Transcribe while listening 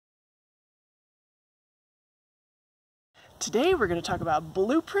Today we're going to talk about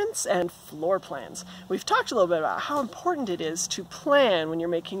blueprints and floor plans. We've talked a little bit about how important it is to plan when you're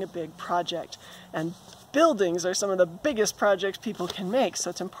making a big project, and buildings are some of the biggest projects people can make, so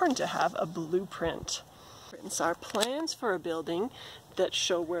it's important to have a blueprint. Blueprints are plans for a building that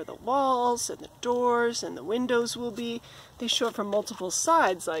show where the walls and the doors and the windows will be. They show it from multiple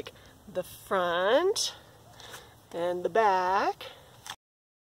sides, like the front and the back,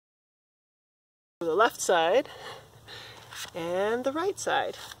 the left side, and the right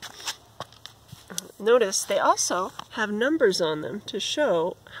side. Notice they also have numbers on them to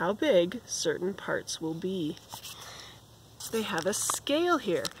show how big certain parts will be. They have a scale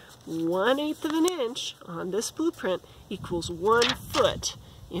here. 1/8 of an inch on this blueprint equals 1 foot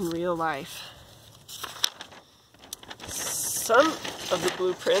in real life. Some of the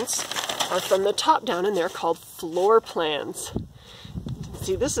blueprints are from the top down, and they're called floor plans.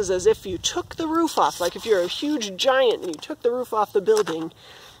 See, this is as if you took the roof off, like if you're a huge giant and you took the roof off the building,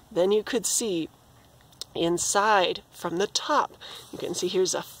 then you could see inside from the top. You can see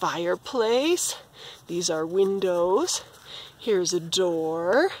here's a fireplace, these are windows, here's a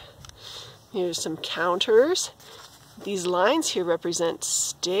door, here's some counters. These lines here represent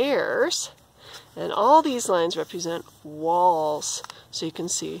stairs, and all these lines represent walls. So you can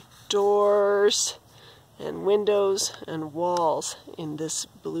see doors and windows and walls in this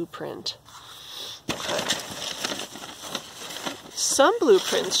blueprint. Some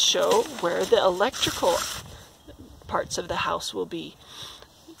blueprints show where the electrical parts of the house will be.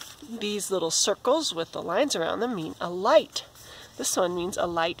 These little circles with the lines around them mean a light. This one means a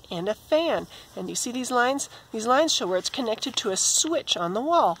light and a fan. And you see these lines? These lines show where it's connected to a switch on the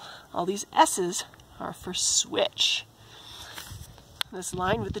wall. All these S's are for switch. This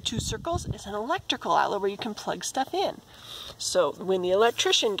line with the 2 circles is an electrical outlet where you can plug stuff in. So when the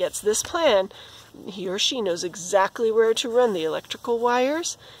electrician gets this plan, he or she knows exactly where to run the electrical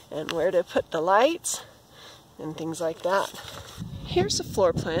wires and where to put the lights and things like that. Here's a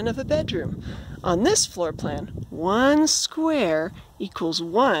floor plan of a bedroom. On this floor plan, 1 square equals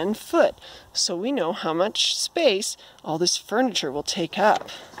 1 foot. So we know how much space all this furniture will take up.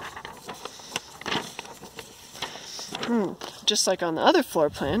 Just like on the other floor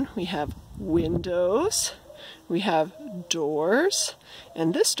plan, we have windows, we have doors,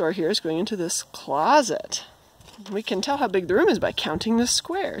 and this door here is going into this closet. We can tell how big the room is by counting the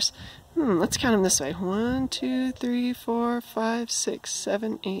squares. Let's count them this way. 1, 2, 3, 4, 5, 6,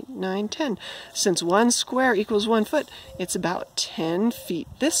 7, 8, 9, 10. Since 1 square equals 1 foot, it's about 10 feet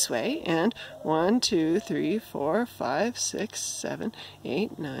this way, and 1, 2, 3, 4, 5, 6, 7,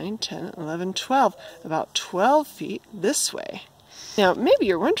 8, 9, 10, 11, 12. About 12 feet this way. Now, maybe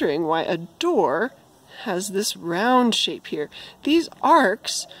you're wondering why a door has this round shape here. These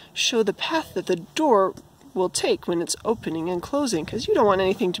arcs show the path that the door will take when it's opening and closing, because you don't want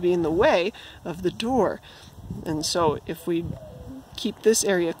anything to be in the way of the door. And so if we keep this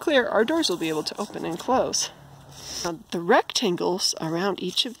area clear, our doors will be able to open and close. Now, the rectangles around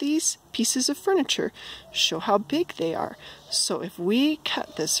each of these pieces of furniture show how big they are. So if we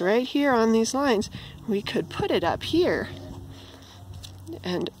cut this right here on these lines, we could put it up here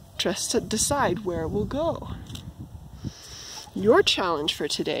and just to decide where it will go. Your challenge for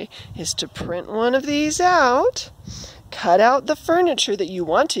today is to print one of these out, cut out the furniture that you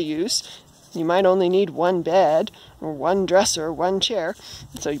want to use. You might only need 1 bed or 1 dresser or 1 chair,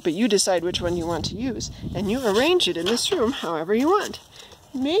 but you decide which one you want to use, and you arrange it in this room however you want.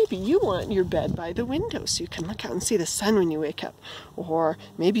 Maybe you want your bed by the window so you can look out and see the sun when you wake up, or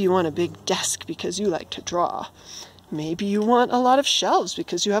maybe you want a big desk because you like to draw. Maybe you want a lot of shelves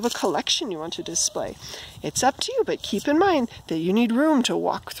because you have a collection you want to display. It's up to you, but keep in mind that you need room to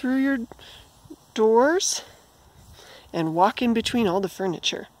walk through your doors and walk in between all the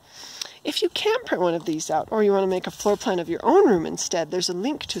furniture. If you can't print one of these out, or you want to make a floor plan of your own room instead, there's a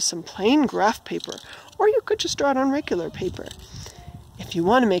link to some plain graph paper, or you could just draw it on regular paper. If you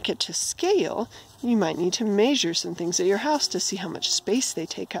want to make it to scale, you might need to measure some things at your house to see how much space they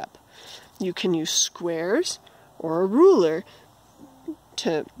take up. You can use squares or a ruler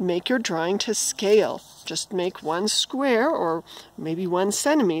to make your drawing to scale. Just make 1 square, or maybe 1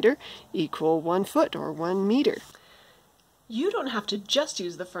 centimeter, equal 1 foot or 1 meter. You don't have to just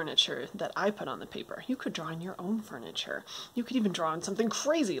use the furniture that I put on the paper. You could draw on your own furniture. You could even draw on something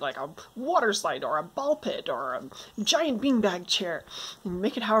crazy like a water slide or a ball pit or a giant beanbag chair. And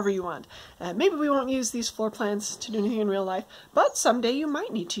make it however you want. Maybe we won't use these floor plans to do anything in real life, but someday you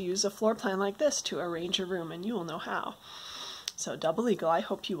might need to use a floor plan like this to arrange a room, and you will know how. So Double Eagle, I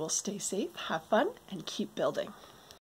hope you will stay safe, have fun, and keep building.